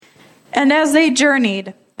And as they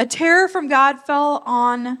journeyed, a terror from God fell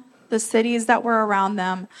on the cities that were around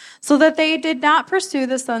them, so that they did not pursue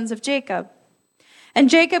the sons of Jacob. And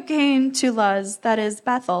Jacob came to Luz, that is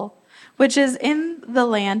Bethel, which is in the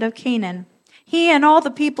land of Canaan. He and all the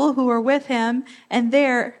people who were with him, and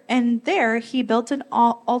there he built an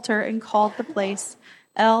altar and called the place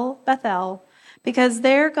El Bethel, because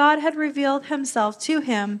there God had revealed himself to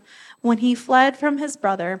him when he fled from his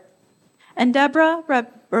brother. And Deborah,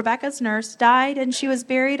 Rebekah's nurse, died, and she was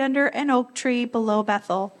buried under an oak tree below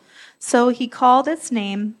Bethel. So he called its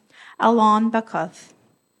name Allon Bacuth.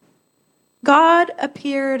 God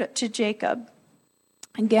appeared to Jacob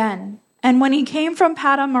again, and when he came from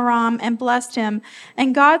Paddan Aram and blessed him,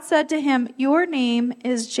 and God said to him, "Your name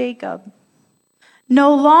is Jacob.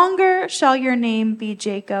 No longer shall your name be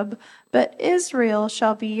Jacob, but Israel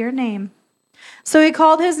shall be your name." So he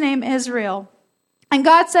called his name Israel. And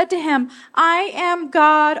God said to him, "I am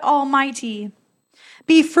God Almighty.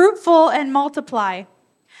 Be fruitful and multiply.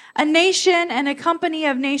 A nation and a company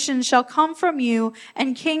of nations shall come from you,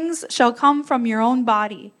 and kings shall come from your own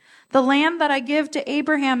body. The land that I give to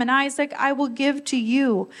Abraham and Isaac I will give to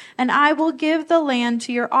you, and I will give the land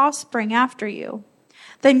to your offspring after you."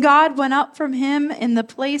 Then God went up from him in the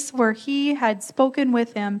place where he had spoken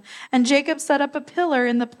with him, and Jacob set up a pillar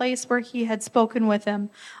in the place where he had spoken with him,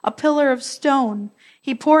 a pillar of stone.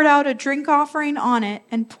 He poured out a drink offering on it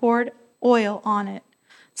and poured oil on it.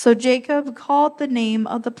 So Jacob called the name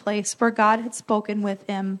of the place where God had spoken with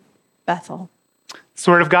him Bethel.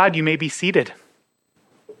 Word of God, you may be seated.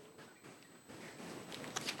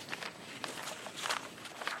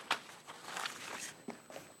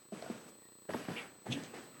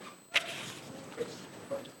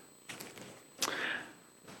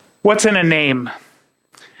 What's in a name?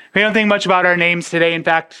 We don't think much about our names today. In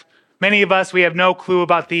fact, many of us, we have no clue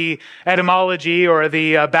about the etymology or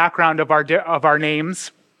the background of our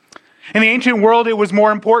names. In the ancient world, it was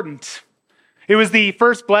more important. It was the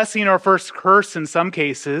first blessing or first curse in some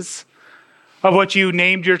cases of what you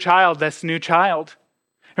named your child, this new child.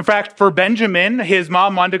 In fact, for Benjamin, his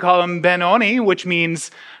mom wanted to call him Ben-Oni, which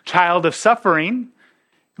means child of suffering,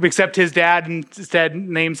 except his dad instead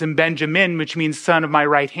names him Benjamin, which means son of my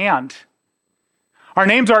right hand. Our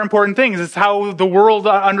names are important things. It's how the world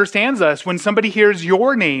understands us. When somebody hears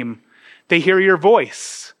your name, they hear your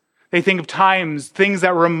voice. They think of times, things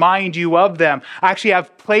that remind you of them. I actually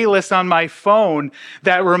have playlists on my phone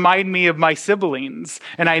that remind me of my siblings.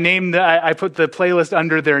 And I put the playlist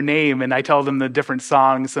under their name, and I tell them the different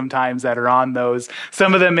songs sometimes that are on those.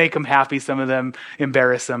 Some of them make them happy, some of them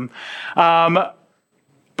embarrass them.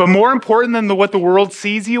 But more important than what the world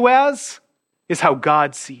sees you as is how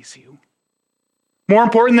God sees you. More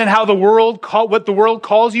important than what the world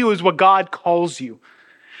calls you is what God calls you.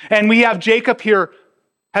 And we have Jacob here.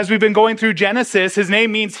 As we've been going through Genesis, his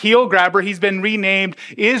name means heel grabber. He's been renamed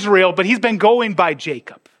Israel, but he's been going by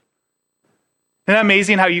Jacob. Isn't that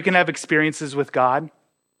amazing how you can have experiences with God?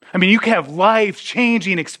 I mean, you can have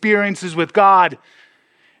life-changing experiences with God.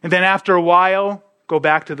 And then after a while, go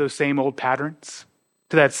back to those same old patterns,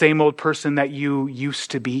 to that same old person that you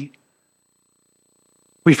used to be.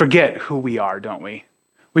 We forget who we are, don't we?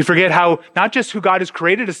 We forget how, not just who God has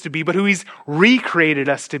created us to be, but who he's recreated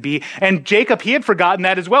us to be. And Jacob, he had forgotten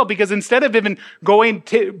that as well, because instead of even going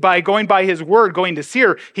by his word, going to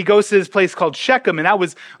Seir, he goes to this place called Shechem. And that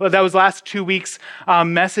was last 2 weeks'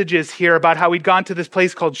 messages here about how he'd gone to this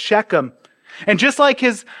place called Shechem. And just like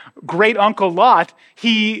his great uncle Lot,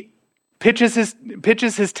 he pitches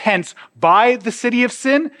his tents by the city of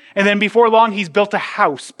sin. And then before long, he's built a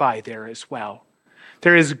house by there as well.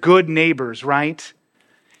 There is good neighbors, right?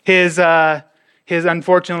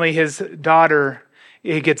 Unfortunately, his daughter,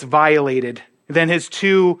 it gets violated. Then his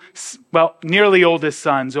two, nearly oldest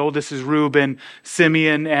sons, oldest is Reuben,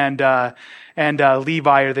 Simeon, and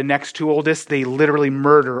Levi are the next two oldest. They literally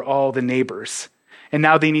murder all the neighbors. And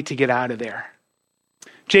now they need to get out of there.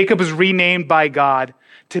 Jacob is renamed by God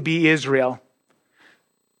to be Israel.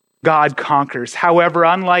 God conquers. However,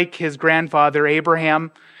 unlike his grandfather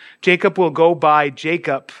Abraham, Jacob will go by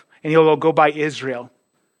Jacob, and he'll go by Israel.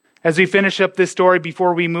 As we finish up this story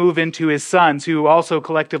before we move into his sons, who also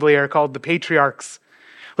collectively are called the patriarchs,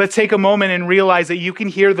 let's take a moment and realize that you can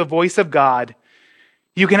hear the voice of God.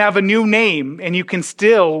 You can have a new name, and you can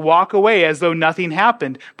still walk away as though nothing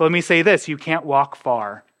happened. But let me say this, you can't walk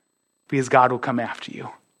far, because God will come after you.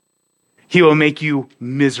 He will make you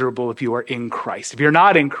miserable if you are in Christ. If you're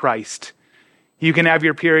not in Christ, you can have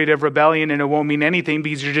your period of rebellion and it won't mean anything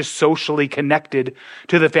because you're just socially connected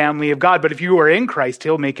to the family of God. But if you are in Christ,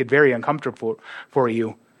 he'll make it very uncomfortable for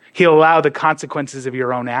you. He'll allow the consequences of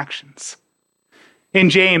your own actions. In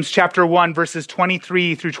James chapter 1, verses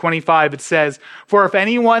 23 through 25, it says, "For if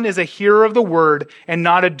anyone is a hearer of the word and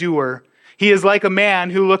not a doer, he is like a man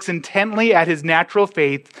who looks intently at his natural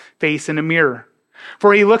face in a mirror.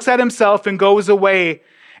 For he looks at himself and goes away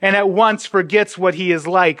and at once forgets what he is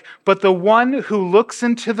like. But the one who looks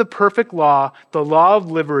into the perfect law, the law of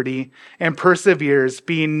liberty, and perseveres,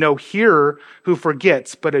 being no hearer who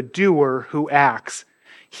forgets, but a doer who acts,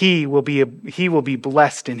 he will be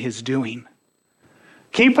blessed in his doing."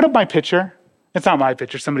 Can you put up my picture? It's not my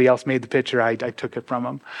picture. Somebody else made the picture. I took it from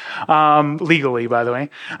them. Legally, by the way.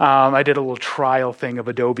 I did a little trial thing of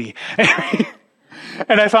Adobe.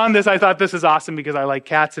 And I found this. I thought this is awesome because I like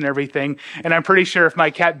cats and everything. And I'm pretty sure if my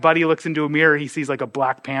cat Buddy looks into a mirror, he sees like a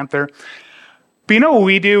Black Panther. But you know what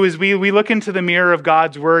we do is we look into the mirror of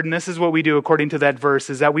God's word. And this is what we do according to that verse,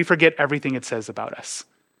 is that we forget everything it says about us.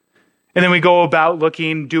 And then we go about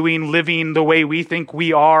looking, doing, living the way we think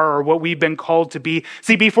we are or what we've been called to be.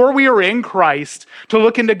 See, before we were in Christ, to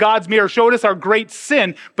look into God's mirror showed us our great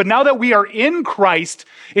sin. But now that we are in Christ,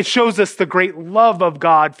 it shows us the great love of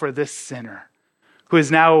God for this sinner who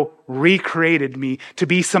has now recreated me to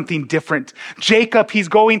be something different. Jacob, he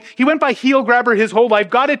went by heel grabber his whole life.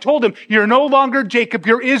 God had told him, "You're no longer Jacob,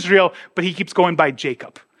 you're Israel." But he keeps going by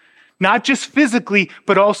Jacob. Not just physically,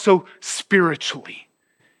 but also spiritually.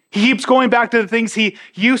 He keeps going back to the things he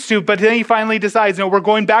used to, but then he finally decides, no, we're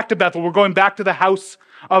going back to Bethel. We're going back to the house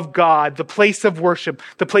of God, the place of worship,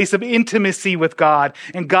 the place of intimacy with God.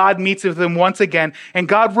 And God meets with him once again, and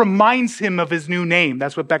God reminds him of his new name.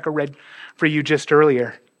 That's what Becca read for you just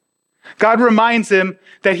earlier. God reminds him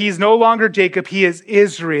that he's no longer Jacob, he is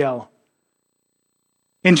Israel.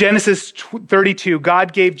 In Genesis 32,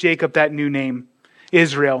 God gave Jacob that new name,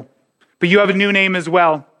 Israel. But you have a new name as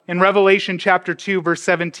well. In Revelation chapter 2, verse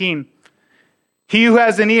 17, "He who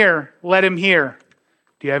has an ear, let him hear."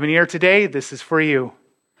 Do you have an ear today? This is for you.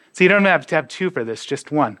 So you don't have to have two for this,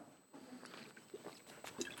 just one.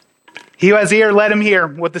 "He who has ear, let him hear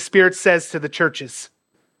what the Spirit says to the churches.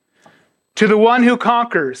 To the one who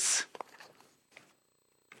conquers,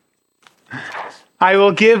 I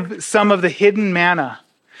will give some of the hidden manna,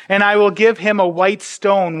 and I will give him a white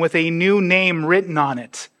stone with a new name written on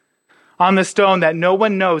it, on the stone that no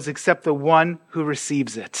one knows except the one who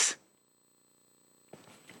receives it."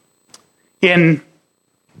 In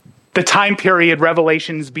the time period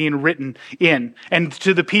Revelation is being written in, and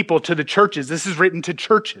to the people, to the churches, this is written to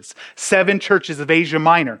churches, 7 churches of Asia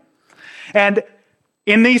Minor. And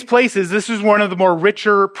in these places, this is one of the more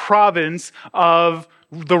richer province of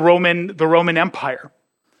the Roman Empire.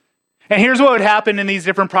 And here's what would happen in these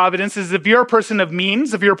different providences. If you're a person of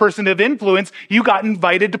means, if you're a person of influence, you got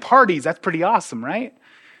invited to parties. That's pretty awesome, right?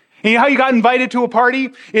 And you know how you got invited to a party?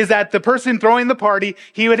 Is that the person throwing the party,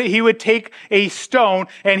 he would take a stone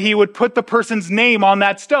and he would put the person's name on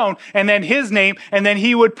that stone and then his name, and then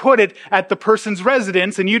he would put it at the person's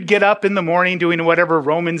residence, and you'd get up in the morning doing whatever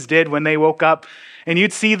Romans did when they woke up, and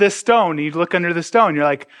you'd see this stone, and you'd look under the stone. You're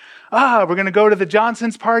like, we're going to go to the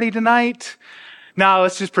Johnsons' party tonight. Now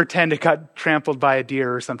let's just pretend it got trampled by a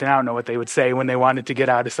deer or something. I don't know what they would say when they wanted to get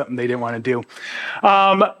out of something they didn't want to do.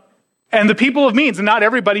 And the people of means, and not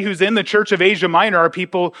everybody who's in the Church of Asia Minor are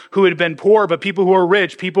people who had been poor, but people who are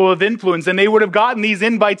rich, people of influence, and they would have gotten these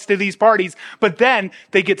invites to these parties, but then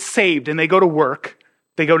they get saved and they go to work,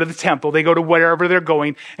 they go to the temple, they go to wherever they're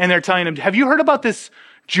going, and they're telling them, "Have you heard about this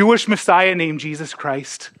Jewish Messiah named Jesus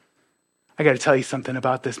Christ? I got to tell you something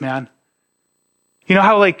about this, man. You know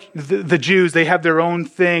how like the Jews, they have their own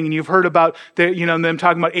thing, and you've heard about them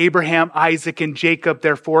talking about Abraham, Isaac, and Jacob,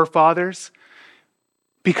 their forefathers?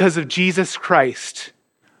 Because of Jesus Christ,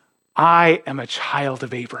 I am a child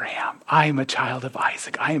of Abraham. I am a child of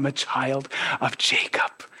Isaac. I am a child of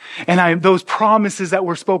Jacob. And those promises that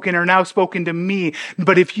were spoken are now spoken to me.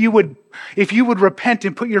 But if you would repent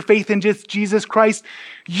and put your faith in just Jesus Christ,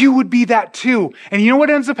 you would be that too. And you know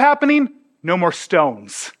what ends up happening? No more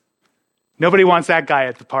stones. Nobody wants that guy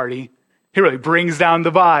at the party. He really brings down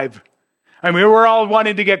the vibe. I mean, we're all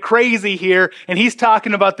wanting to get crazy here, and he's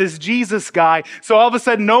talking about this Jesus guy. So all of a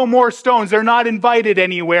sudden, no more stones. They're not invited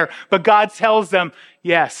anywhere. But God tells them,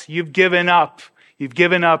 yes, you've given up. You've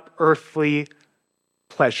given up earthly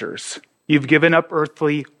pleasures. You've given up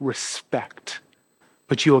earthly respect.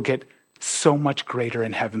 But you will get so much greater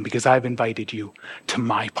in heaven because I've invited you to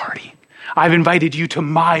my party. I've invited you to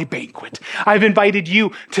my banquet. I've invited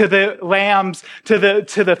you to the lambs, to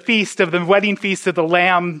the feast of the wedding feast of the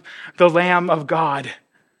Lamb of God.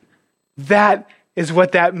 That is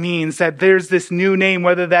what that means, that there's this new name,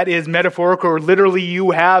 whether that is metaphorical or literally,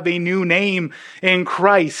 you have a new name in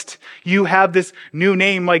Christ. You have this new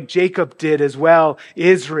name like Jacob did as well,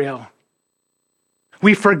 Israel.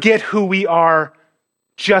 We forget who we are,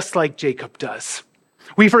 just like Jacob does.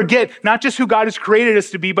 We forget not just who God has created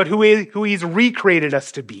us to be, but who he's recreated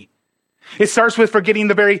us to be. It starts with forgetting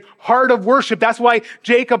the very heart of worship. That's why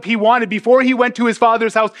Jacob, before he went to his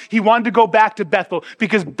father's house, he wanted to go back to Bethel,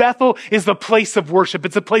 because Bethel is the place of worship.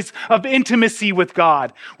 It's a place of intimacy with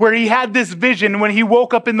God, where he had this vision. When he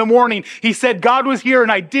woke up in the morning, he said, God was here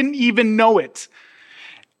and I didn't even know it.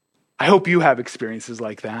 I hope you have experiences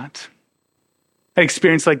like that. I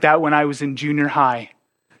experienced like that when I was in junior high.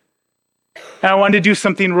 And I wanted to do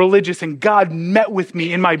something religious, and God met with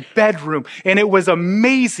me in my bedroom, and it was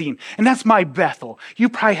amazing. And that's my Bethel. You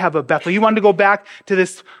probably have a Bethel. You wanted to go back to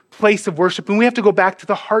this place of worship, and we have to go back to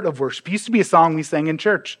the heart of worship. It used to be a song we sang in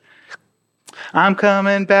church. I'm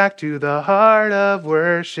coming back to the heart of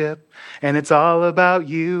worship, and it's all about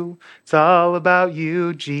you. It's all about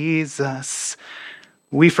you, Jesus.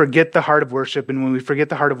 We forget the heart of worship, and when we forget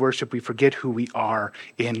the heart of worship, we forget who we are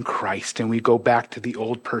in Christ, and we go back to the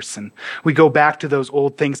old person. We go back to those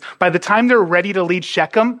old things. By the time they're ready to leave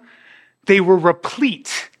Shechem, they were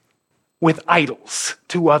replete with idols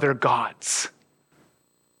to other gods.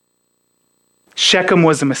 Shechem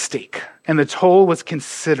was a mistake, and the toll was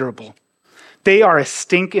considerable. They are a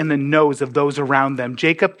stink in the nose of those around them.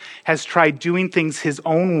 Jacob has tried doing things his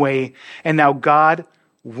own way, and now God,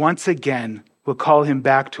 once again, will call him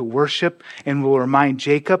back to worship and will remind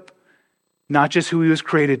Jacob not just who he was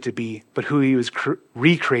created to be, but who he was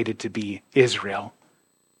recreated to be, Israel.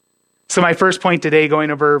 So my first point today,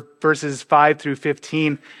 going over verses 5 through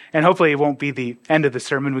 15, and hopefully it won't be the end of the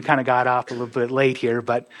sermon. We kind of got off a little bit late here,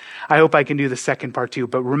 but I hope I can do the second part too.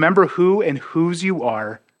 But remember who and whose you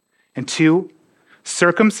are. And 2,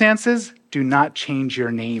 circumstances do not change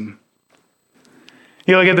your name.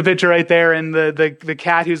 You look at the picture right there, and the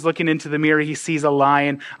cat who's looking into the mirror, he sees a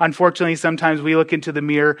lion. Unfortunately, sometimes we look into the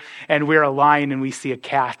mirror and we're a lion and we see a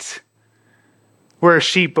cat. We're a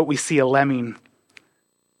sheep, but we see a lemming.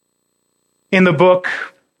 In the book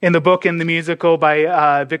and the musical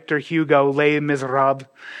by Victor Hugo, Les Miserables,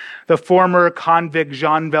 the former convict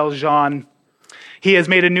Jean Valjean, he has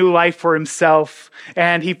made a new life for himself,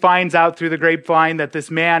 and he finds out through the grapevine that this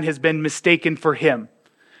man has been mistaken for him.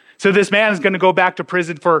 So this man is going to go back to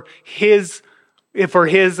prison for his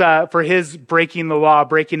breaking the law,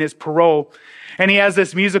 breaking his parole. And he has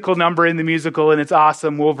this musical number in the musical, and it's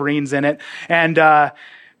awesome. Wolverine's in it. And the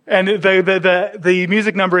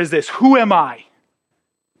music number is this: who am I?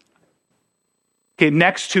 Okay,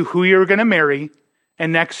 next to who you're going to marry,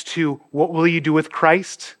 and next to what will you do with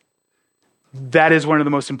Christ? That is one of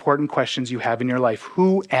the most important questions you have in your life.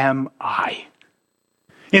 Who am I?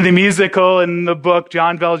 In the musical, in the book,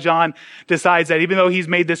 Jean Valjean decides that even though he's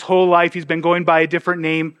made this whole life, he's been going by a different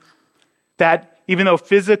name, that even though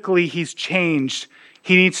physically he's changed,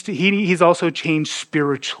 he's also changed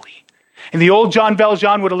spiritually. And the old Jean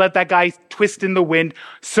Valjean would have let that guy twist in the wind,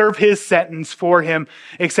 serve his sentence for him,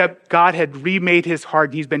 except God had remade his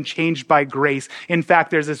heart and he's been changed by grace. In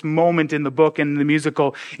fact, there's this moment in the book and the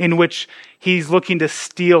musical in which he's looking to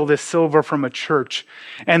steal the silver from a church.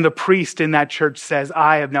 And the priest in that church says,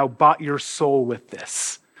 I have now bought your soul with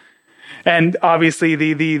this. And obviously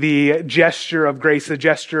the gesture of grace, the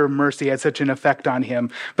gesture of mercy had such an effect on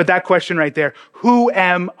him. But that question right there, who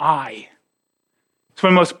am I? It's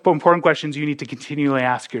one of the most important questions you need to continually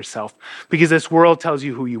ask yourself, because this world tells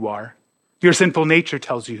you who you are. Your sinful nature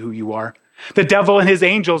tells you who you are. The devil and his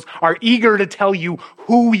angels are eager to tell you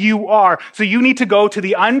who you are. So you need to go to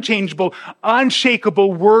the unchangeable,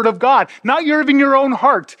 unshakable word of God, not even your own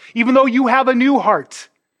heart, even though you have a new heart.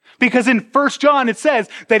 Because in 1 John it says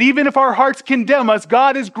that even if our hearts condemn us,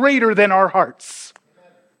 God is greater than our hearts.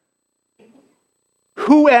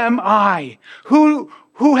 Who am I? Who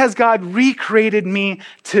has God recreated me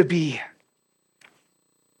to be?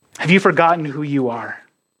 Have you forgotten who you are?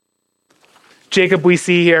 Jacob, we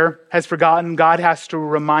see here, has forgotten. God has to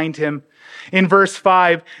remind him. In verse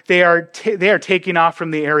 5, they are taking off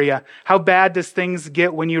from the area. How bad does things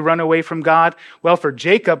get when you run away from God? Well, for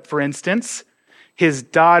Jacob, for instance, his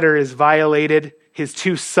daughter is violated. His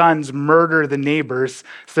 2 sons murder the neighbors.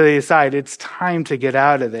 So they decide it's time to get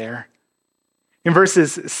out of there. In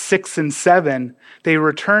verses 6 and 7, they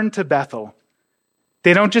return to Bethel.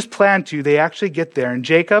 They don't just plan to, they actually get there. And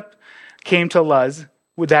Jacob came to Luz,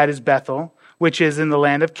 that is Bethel, which is in the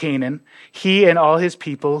land of Canaan, he and all his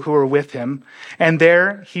people who were with him. And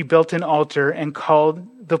there he built an altar and called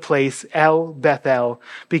the place El Bethel,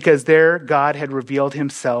 because there God had revealed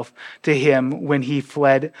himself to him when he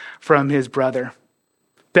fled from his brother.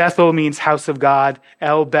 Bethel means house of God.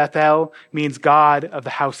 El Bethel means God of the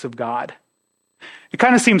house of God. It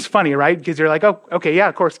kind of seems funny, right? Because you're like, oh, okay, yeah,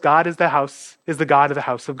 of course, God is the God of the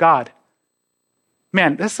house of God.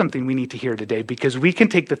 Man, that's something we need to hear today, because we can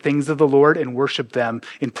take the things of the Lord and worship them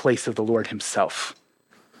in place of the Lord himself.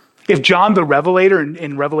 If John the Revelator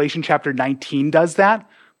in Revelation chapter 19 does that,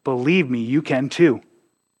 believe me, you can too.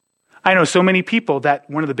 I know so many people that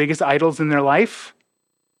one of the biggest idols in their life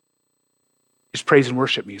is praise and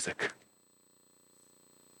worship music.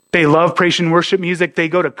 They love praise and worship music. They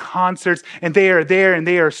go to concerts and they are there and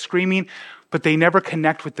they are screaming, but they never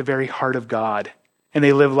connect with the very heart of God, and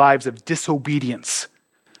they live lives of disobedience.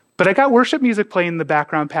 But I got worship music playing in the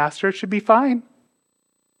background, Pastor. It should be fine.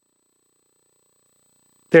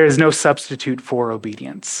 There is no substitute for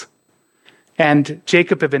obedience. And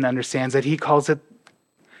Jacob even understands that. He calls it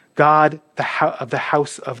God, the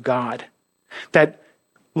house of God. That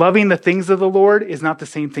loving the things of the Lord is not the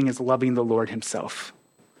same thing as loving the Lord himself.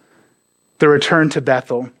 The return to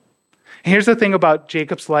Bethel. And here's the thing about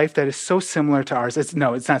Jacob's life that is so similar to ours. It's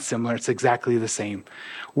not similar. It's exactly the same.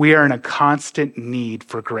 We are in a constant need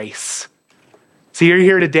for grace. So you're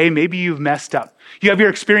here today, maybe you've messed up. You have your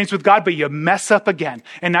experience with God, but you mess up again.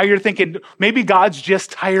 And now you're thinking, maybe God's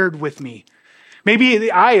just tired with me.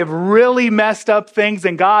 Maybe I have really messed up things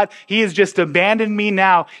and God, he has just abandoned me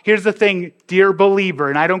now. Here's the thing, dear believer,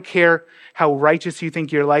 and I don't care how righteous you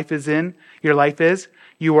think your life is,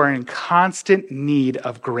 you are in constant need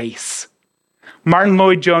of grace. Martin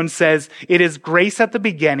Lloyd-Jones says, it is grace at the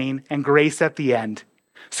beginning and grace at the end.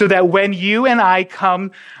 So that when you and I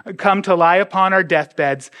come to lie upon our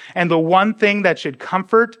deathbeds, and the one thing that should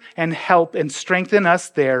comfort and help and strengthen us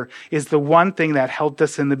there is the one thing that helped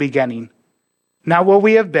us in the beginning. Not what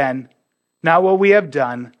we have been, not what we have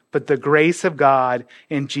done, but the grace of God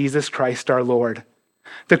in Jesus Christ our Lord.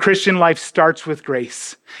 The Christian life starts with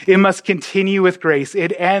grace. It must continue with grace.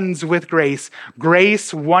 It ends with grace.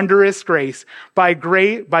 Grace, wondrous grace. By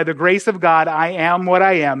the grace of God, I am what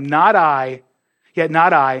I am. Not I,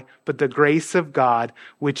 but the grace of God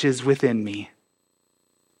which is within me.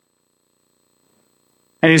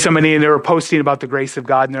 I knew somebody, and they were posting about the grace of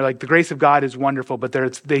God, and they're like, the grace of God is wonderful, but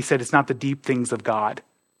they said it's not the deep things of God.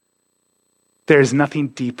 There is nothing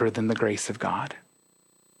deeper than the grace of God.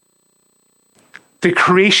 The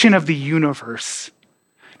creation of the universe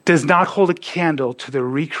does not hold a candle to the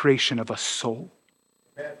recreation of a soul.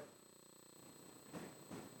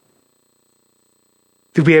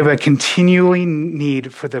 We have a continuing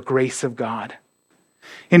need for the grace of God.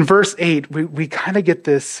 In verse 8, we kind of get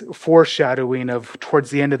this foreshadowing of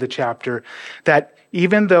towards the end of the chapter that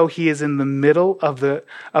even though he is in the middle of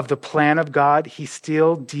the plan of God, he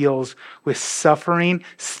still deals with suffering,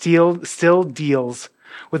 still deals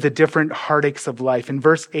with the different heartaches of life. In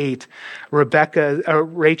verse 8,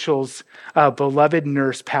 Rachel's beloved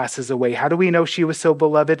nurse passes away. How do we know she was so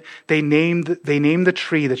beloved? They named the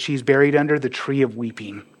tree that she's buried under the tree of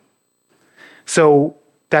weeping. So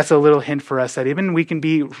that's a little hint for us that even we can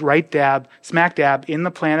be smack dab in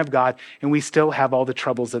the plan of God, and we still have all the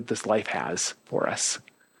troubles that this life has for us.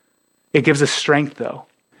 It gives us strength, though.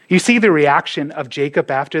 You see the reaction of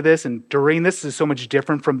Jacob after this and during this is so much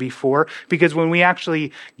different from before, because when we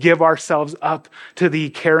actually give ourselves up to the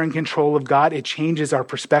care and control of God, it changes our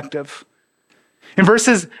perspective. In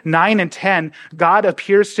verses 9 and 10, God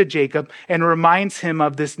appears to Jacob and reminds him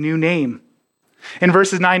of this new name. In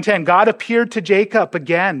verses 9 and 10, God appeared to Jacob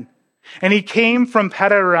again, and he came from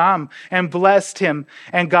Paddan and blessed him.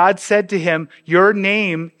 And God said to him, your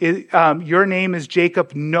name is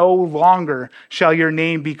Jacob. No longer shall your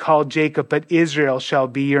name be called Jacob, but Israel shall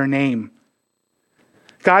be your name.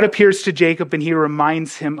 God appears to Jacob and he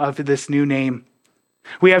reminds him of this new name.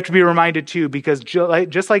 We have to be reminded too, because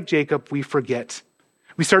just like Jacob, we forget.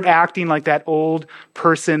 We start acting like that old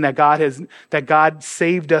person that God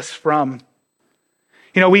saved us from.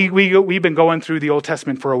 You know, we've been going through the Old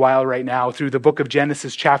Testament for a while right now, through the book of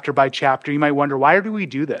Genesis chapter by chapter. You might wonder, why do we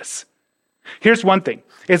do this? Here's one thing,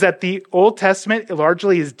 is that the Old Testament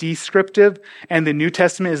largely is descriptive and the New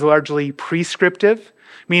Testament is largely prescriptive,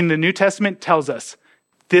 meaning the New Testament tells us,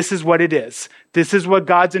 this is what it is. This is what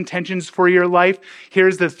God's intentions for your life.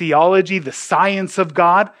 Here's the theology, the science of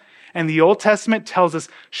God. And the Old Testament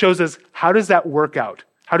shows us, how does that work out?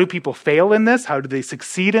 How do people fail in this? How do they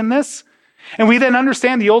succeed in this? And we then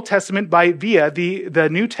understand the Old Testament via the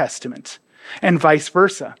New Testament and vice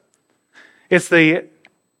versa.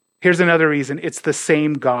 Here's another reason. It's the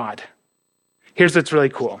same God. Here's what's really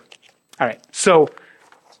cool. All right. So a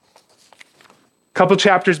couple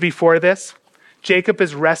chapters before this, Jacob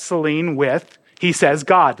is wrestling with, he says,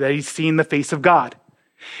 God, that he's seen the face of God.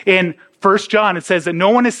 In 1 John, it says that no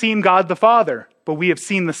one has seen God the Father, but we have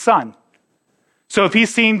seen the Son. So if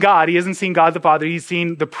he's seen God, he hasn't seen God the Father, he's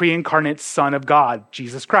seen the pre-incarnate Son of God,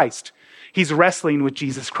 Jesus Christ. He's wrestling with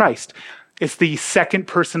Jesus Christ. It's the second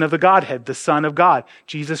person of the Godhead, the Son of God,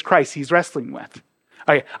 Jesus Christ, he's wrestling with.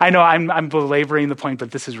 Okay, I know I'm belaboring the point,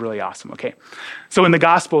 but this is really awesome, okay? So in the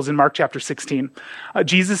Gospels, in Mark chapter 16,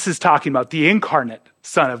 Jesus is talking about the incarnate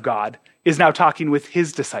Son of God is now talking with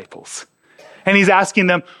his disciples. And he's asking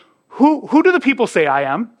them, who do the people say I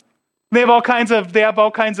am? They have all kinds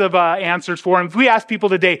of answers for him. If we ask people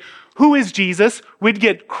today, who is Jesus? We'd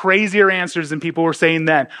get crazier answers than people were saying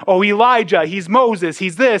then. Oh, Elijah, he's Moses,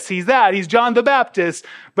 he's this, he's that, he's John the Baptist,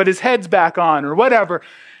 but his head's back on, or whatever.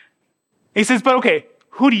 He says, but okay,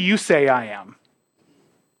 who do you say I am?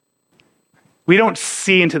 We don't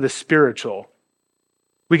see into the spiritual.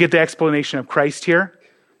 We get the explanation of Christ here,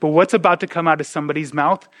 but what's about to come out of somebody's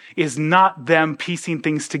mouth is not them piecing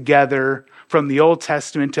things together from the Old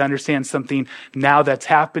Testament to understand something now that's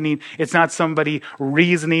happening. It's not somebody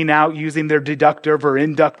reasoning out using their deductive or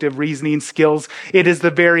inductive reasoning skills. It is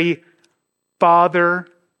the very Father,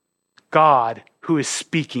 God, who is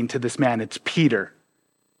speaking to this man. It's Peter.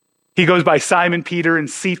 He goes by Simon Peter and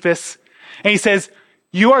Cephas, and he says,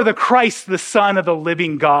 you are the Christ, the Son of the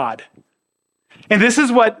living God. And this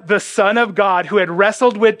is what the Son of God, who had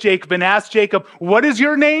wrestled with Jacob and asked Jacob, what is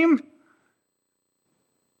your name?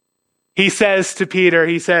 He says to Peter,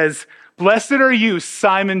 he says, blessed are you,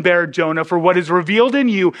 Simon Bar-Jonah, for what is revealed in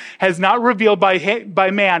you has not revealed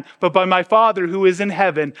by man, but by my Father who is in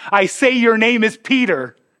heaven. I say your name is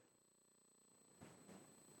Peter.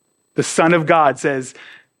 The Son of God says,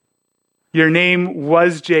 your name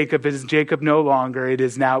was Jacob, it is Jacob no longer, it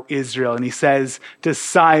is now Israel. And he says to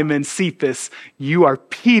Simon Cephas, you are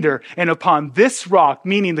Peter, and upon this rock,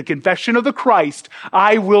 meaning the confession of the Christ,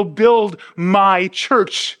 I will build my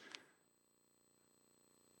church.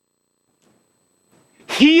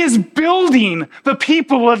 He is building the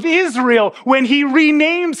people of Israel when he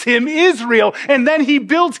renames him Israel, and then he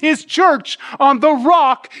builds his church on the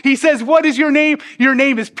rock. He says, what is your name? Your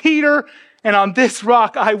name is Peter, and on this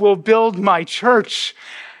rock I will build my church.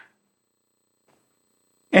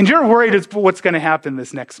 And you're worried as to what's going to happen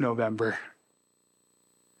this next November.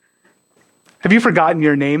 Have you forgotten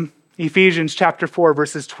your name? Ephesians chapter 4,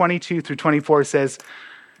 verses 22 through 24 says,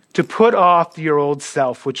 to put off your old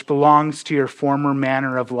self, which belongs to your former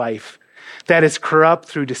manner of life, that is corrupt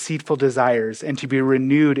through deceitful desires, and to be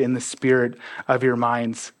renewed in the spirit of your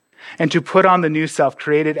minds, and to put on the new self,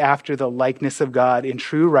 created after the likeness of God in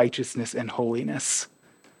true righteousness and holiness.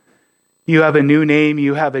 You have a new name,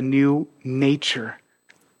 you have a new nature.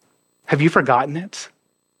 Have you forgotten it?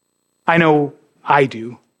 I know I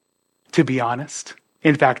do, to be honest.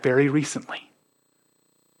 In fact, very recently.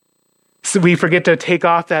 So we forget to take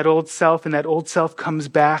off that old self, and that old self comes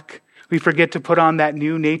back. We forget to put on that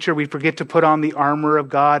new nature. We forget to put on the armor of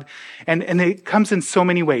God. And it comes in so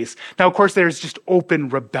many ways. Now, of course, there's just open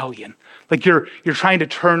rebellion. Like you're trying to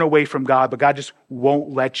turn away from God, but God just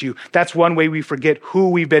won't let you. That's one way we forget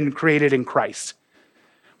who we've been created in Christ.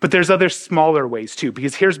 But there's other smaller ways too,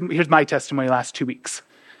 because here's my testimony the last 2 weeks.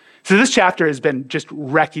 So this chapter has been just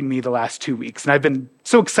wrecking me the last 2 weeks. And I've been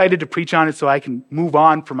so excited to preach on it so I can move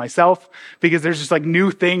on for myself, because there's just like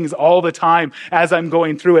new things all the time as I'm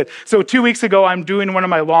going through it. So 2 weeks ago, I'm doing one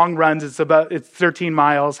of my long runs. It's 13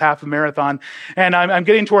 miles, half a marathon. And I'm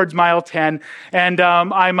getting towards mile 10. And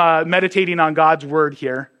I'm meditating on God's word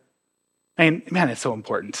here. And man, it's so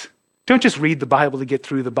important. Don't just read the Bible to get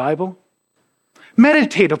through the Bible.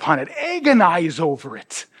 Meditate upon it. Agonize over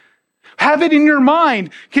it. Have it in your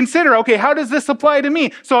mind. Consider, okay, how does this apply to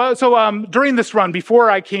me? So during this run,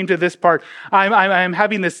 before I came to this part, I'm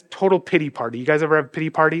having this total pity party. You guys ever have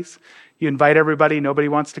pity parties? You invite everybody, nobody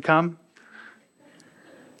wants to come?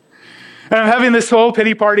 And I'm having this whole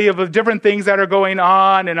pity party of different things that are going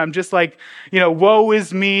on, and I'm just like, woe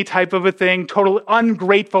is me type of a thing, total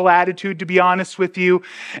ungrateful attitude, to be honest with you.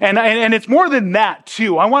 And it's more than that,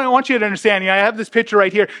 too. I want you to understand, I have this picture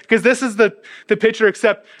right here, because this is the picture,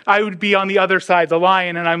 except I would be on the other side, the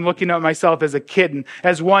lion, and I'm looking at myself as a kitten,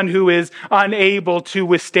 as one who is unable to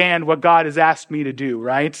withstand what God has asked me to do,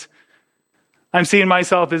 right? I'm seeing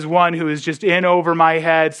myself as one who is just in over my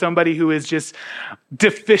head, somebody who is just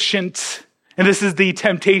deficient. And this is the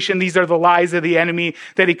temptation. These are the lies of the enemy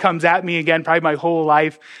that he comes at me again, probably my whole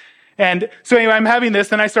life. And so anyway, I'm having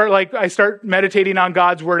this, and I start meditating on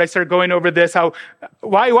God's word. I start going over this,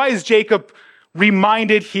 why is Jacob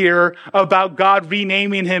reminded here about God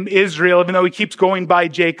renaming him Israel, even though he keeps going by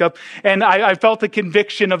Jacob. And I felt the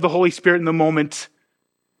conviction of the Holy Spirit in the moment.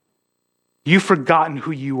 You've forgotten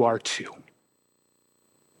who you are too.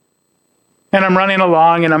 And I'm running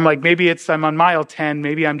along and I'm like, maybe I'm on mile 10.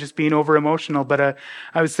 Maybe I'm just being over emotional. But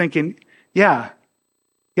I was thinking, yeah,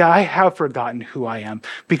 I have forgotten who I am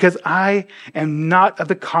because I am not of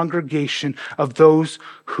the congregation of those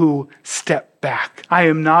who step back. I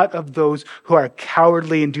am not of those who are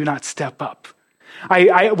cowardly and do not step up.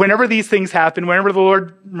 Whenever these things happen, whenever the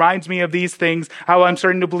Lord reminds me of these things, how I'm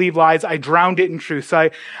starting to believe lies, I drowned it in truth.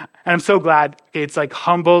 And I'm so glad it's like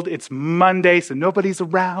humbled. It's Monday, so nobody's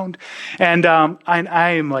around. And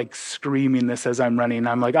I am like screaming this as I'm running.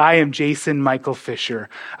 I'm like, I am Jason Michael Fisher,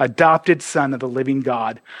 adopted son of the living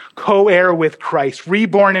God, co-heir with Christ,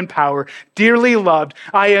 reborn in power, dearly loved.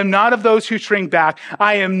 I am not of those who shrink back.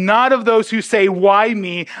 I am not of those who say, why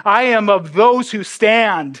me? I am of those who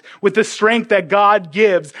stand with the strength that God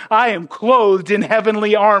gives. I am clothed in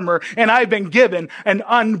heavenly armor, and I've been given an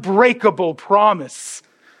unbreakable promise.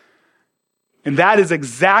 And that is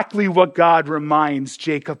exactly what God reminds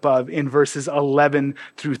Jacob of in verses 11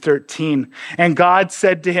 through 13. And God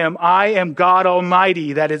said to him, I am God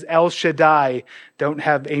Almighty, that is El Shaddai. Don't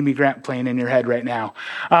have Amy Grant playing in your head right now.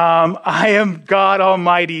 I am God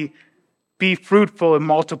Almighty. Be fruitful and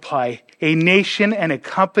multiply. A nation and a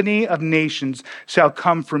company of nations shall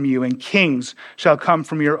come from you, and kings shall come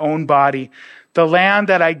from your own body. The land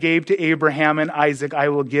that I gave to Abraham and Isaac I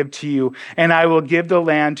will give to you, and I will give the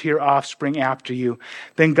land to your offspring after you.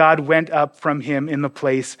 Then God went up from him in the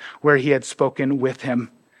place where he had spoken with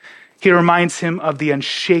him. He reminds him of the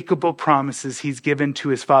unshakable promises he's given to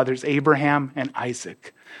his fathers Abraham and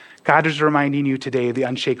Isaac. God is reminding you today of the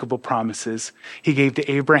unshakable promises he gave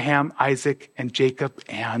to Abraham, Isaac, and Jacob,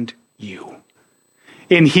 and you.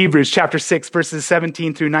 In Hebrews chapter 6, verses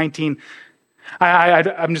 17 through 19,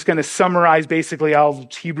 I'm just going to summarize basically all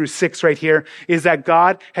of Hebrews 6 right here, is that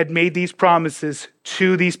God had made these promises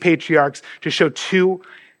to these patriarchs to show two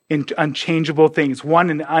unchangeable things. One,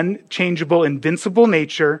 an unchangeable, invincible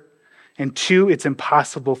nature, and two, it's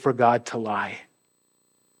impossible for God to lie.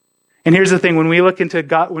 And here's the thing, when we look into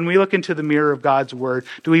the mirror of God's word,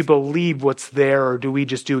 do we believe what's there, or do we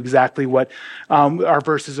just do exactly what our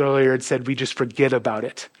verses earlier had said, we just forget about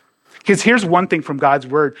it? Because here's one thing from God's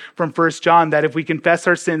word, from 1 John, that if we confess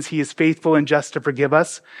our sins, he is faithful and just to forgive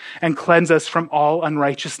us and cleanse us from all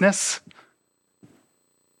unrighteousness.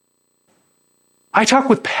 I talk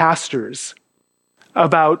with pastors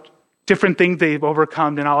about different things they've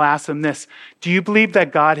overcome, and I'll ask them this: do you believe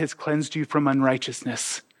that God has cleansed you from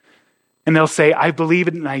unrighteousness? And they'll say, I believe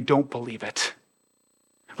it and I don't believe it.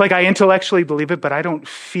 Like, I intellectually believe it, but I don't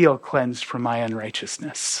feel cleansed from my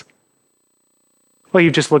unrighteousness. Well,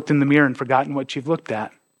 you've just looked in the mirror and forgotten what you've looked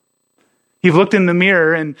at. You've looked in the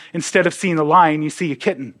mirror and instead of seeing a lion, you see a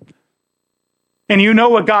kitten. And you know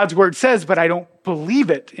what God's word says, but I don't believe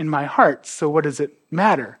it in my heart. So what does it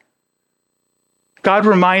matter? God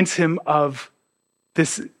reminds him of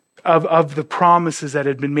this, of the promises that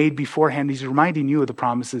had been made beforehand. He's reminding you of the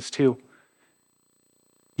promises too.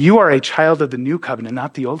 You are a child of the new covenant,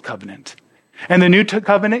 not the old covenant. And the new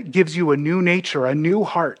covenant gives you a new nature, a new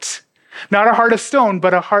heart. Not a heart of stone,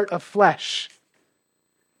 but a heart of flesh.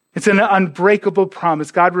 It's an unbreakable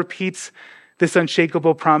promise. God repeats this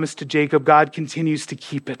unshakable promise to Jacob. God continues to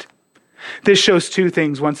keep it. This shows two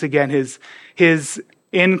things. Once again, his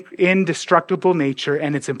indestructible nature,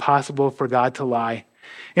 and it's impossible for God to lie.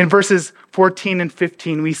 In verses 14 and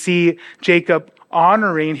 15, we see Jacob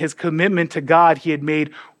honoring his commitment to God he had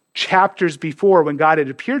made chapters before when God had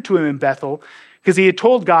appeared to him in Bethel, because he had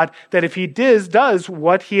told God that if he does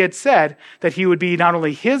what he had said, that he would be not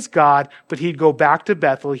only his God, but he'd go back to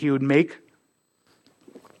Bethel, he would make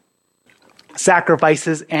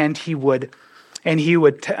sacrifices, and he would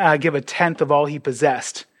give a tenth of all he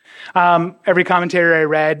possessed. Every commentary I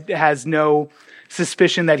read has no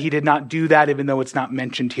suspicion that he did not do that, even though it's not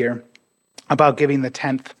mentioned here about giving the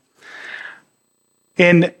tenth.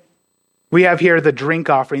 We have here the drink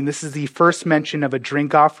offering. This is the first mention of a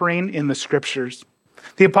drink offering in the scriptures.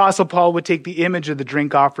 The Apostle Paul would take the image of the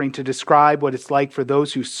drink offering to describe what it's like for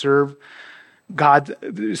those who serve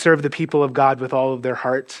the people of God with all of their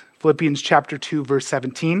heart. Philippians chapter 2, verse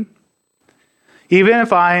 17. Even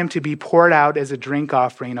if I am to be poured out as a drink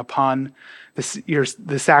offering upon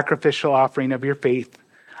the sacrificial offering of your faith,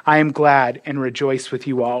 I am glad and rejoice with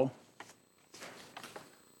you all.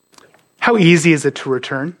 How easy is it to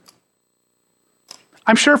return?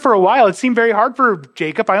 I'm sure for a while it seemed very hard for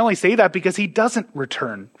Jacob. I only say that because he doesn't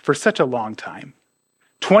return for such a long time.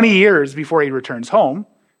 20 years before he returns home,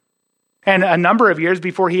 and a number of years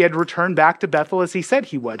before he had returned back to Bethel as he said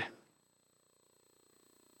he would.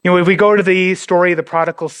 If we go to the story of the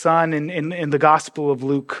prodigal son in the Gospel of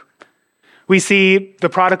Luke, We see the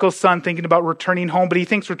prodigal son thinking about returning home, but he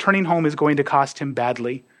thinks returning home is going to cost him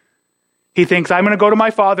badly. He thinks, I'm going to go to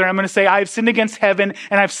my father, and I'm going to say, I have sinned against heaven,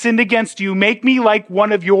 and I've sinned against you. Make me like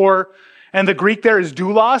one of your, and the Greek there is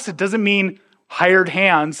doulos. It doesn't mean hired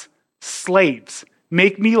hands, slaves.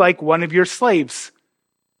 Make me like one of your slaves.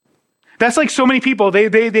 That's like so many people.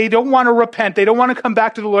 They don't want to repent. They don't want to come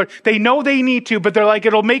back to the Lord. They know they need to, but they're like,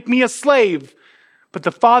 it'll make me a slave. But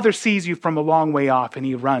the Father sees you from a long way off, and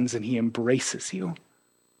he runs and he embraces you.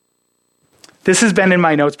 This has been in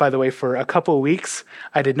my notes, by the way, for a couple of weeks.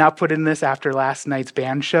 I did not put in this after last night's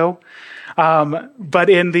band show. But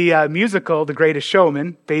in the musical, The Greatest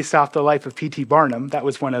Showman, based off the life of P.T. Barnum, that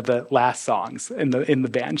was one of the last songs in the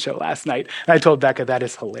band show last night. And I told Becca that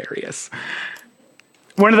is hilarious.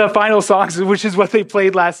 One of the final songs, which is what they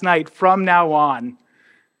played last night, From Now On.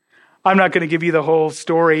 I'm not going to give you the whole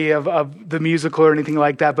story of the musical or anything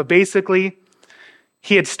like that, but basically,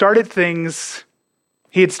 he had started things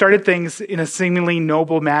in a seemingly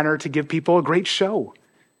noble manner to give people a great show.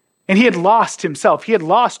 And he had lost himself. He had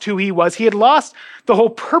lost who he was. He had lost the whole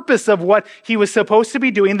purpose of what he was supposed to be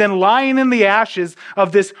doing. Then lying in the ashes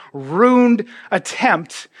of this ruined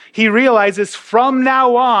attempt, he realizes from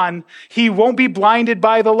now on, he won't be blinded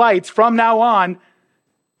by the lights. From now on,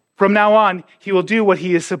 he will do what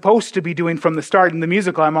he is supposed to be doing from the start. In the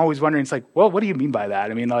musical, I'm always wondering, it's like, well, what do you mean by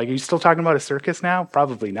that? I mean, like, are you still talking about a circus now?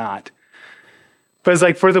 Probably not. But it's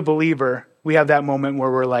like for the believer, we have that moment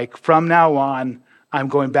where we're like, from now on, I'm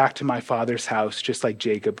going back to my father's house, just like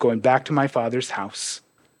Jacob, going back to my father's house,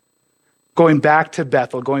 going back to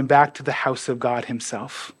Bethel, going back to the house of God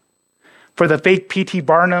himself. For the fake P.T.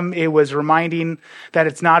 Barnum, it was reminding that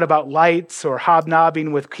it's not about lights or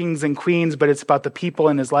hobnobbing with kings and queens, but it's about the people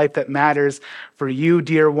in his life that matters. For you,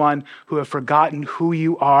 dear one, who have forgotten who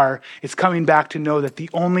you are, it's coming back to know that the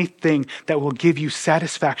only thing that will give you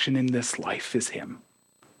satisfaction in this life is him.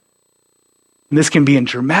 And this can be in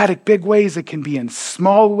dramatic big ways. It can be in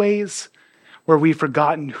small ways where we've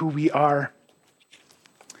forgotten who we are.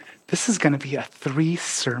 This is going to be a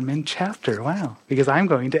 3-sermon chapter. Wow. Because I'm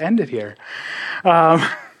going to end it here.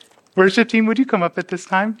 Worship team, would you come up at this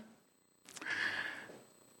time?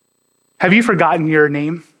 Have you forgotten your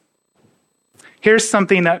name? Here's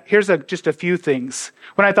just a few things.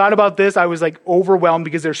 When I thought about this, I was like overwhelmed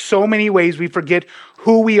because there's so many ways we forget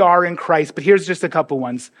who we are in Christ. But here's just a couple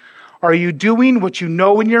ones. Are you doing what you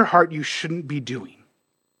know in your heart you shouldn't be doing?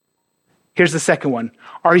 Here's the second one.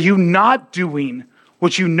 Are you not doing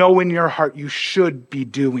what you know in your heart you should be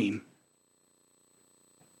doing?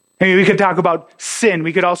 I mean, we could talk about sin.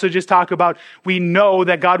 We could also just talk about we know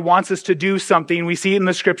that God wants us to do something. We see it in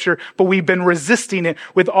the scripture, but we've been resisting it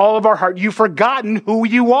with all of our heart. You've forgotten who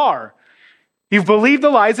you are. You've believed the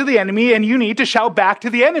lies of the enemy, and you need to shout back to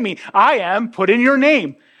the enemy. I am, put in your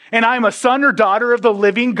name, and I'm a son or daughter of the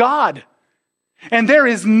living God. And there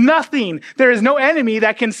is no enemy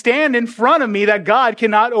that can stand in front of me that God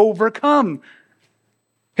cannot overcome.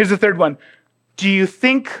 Here's the third one. Do you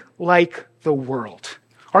think like the world?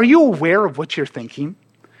 Are you aware of what you're thinking?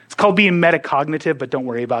 It's called being metacognitive, but don't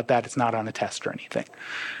worry about that. It's not on a test or anything.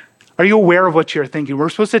 Are you aware of what you're thinking? We're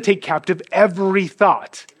supposed to take captive every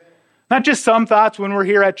thought. Not just some thoughts when we're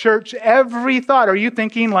here at church. Every thought. Are you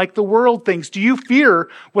thinking like the world thinks? Do you fear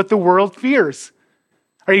what the world fears?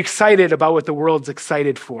 Are you excited about what the world's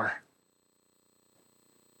excited for?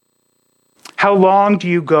 How long do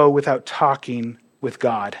you go without talking with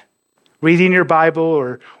God? Reading your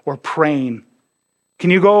Bible or praying.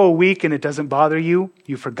 Can you go a week and it doesn't bother you?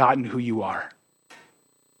 You've forgotten who you are.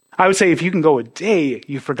 I would say if you can go a day,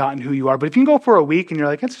 you've forgotten who you are. But if you can go for a week and you're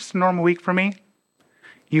like, it's just a normal week for me,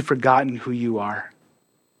 you've forgotten who you are.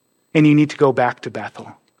 And you need to go back to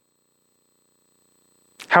Bethel.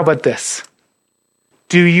 How about this?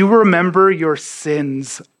 Do you remember your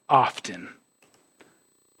sins often?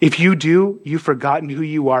 If you do, you've forgotten who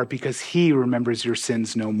you are because he remembers your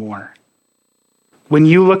sins no more. When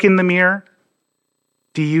you look in the mirror,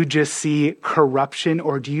 do you just see corruption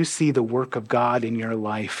or do you see the work of God in your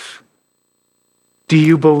life? Do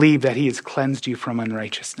you believe that he has cleansed you from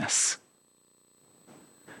unrighteousness?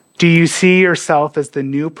 Do you see yourself as the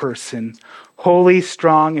new person, holy,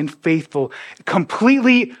 strong, and faithful,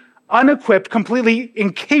 completely unequipped, completely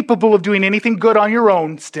incapable of doing anything good on your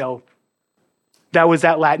own still? That was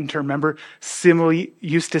that Latin term, remember? Simile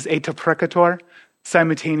justus et precator,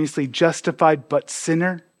 simultaneously justified but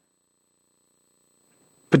sinner.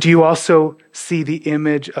 But do you also see the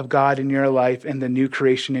image of God in your life and the new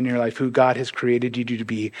creation in your life, who God has created you to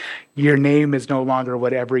be? Your name is no longer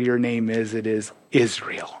whatever your name is, it is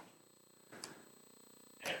Israel.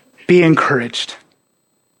 Be encouraged.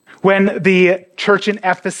 When the church in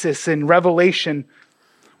Ephesus in Revelation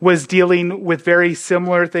was dealing with very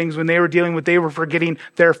similar things, when they were forgetting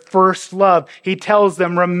their first love, he tells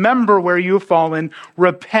them, remember where you've fallen,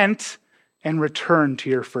 repent and return to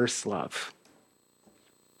your first love.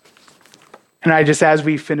 And as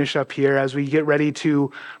we finish up here, as we get ready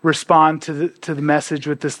to respond to the message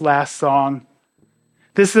with this last song,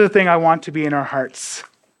 this is the thing I want to be in our hearts.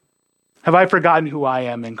 Have I forgotten who I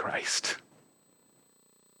am in Christ?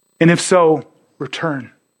 And if so,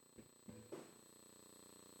 return.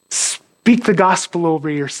 Speak the gospel over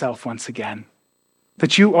yourself once again,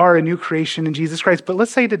 that you are a new creation in Jesus Christ. But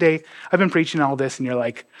let's say today, I've been preaching all this and you're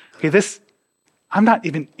like, okay, I'm not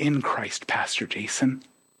even in Christ, Pastor Jason.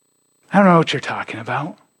 I don't know what you're talking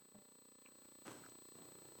about.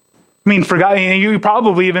 I mean, you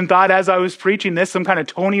probably even thought as I was preaching this, some kind of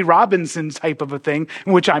Tony Robinson type of a thing,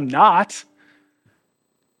 which I'm not.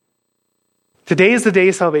 Today is the day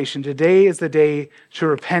of salvation. Today is the day to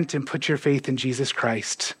repent and put your faith in Jesus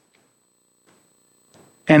Christ.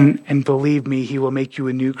 And believe me, he will make you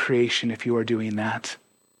a new creation if you are doing that.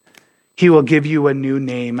 He will give you a new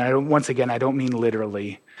name. Once again, I don't mean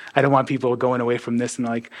literally. I don't want people going away from this and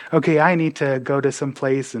like, okay, I need to go to some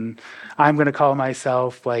place and I'm going to call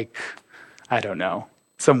myself I don't know,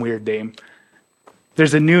 some weird name.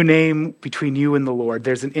 There's a new name between you and the Lord.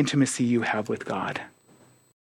 There's an intimacy you have with God.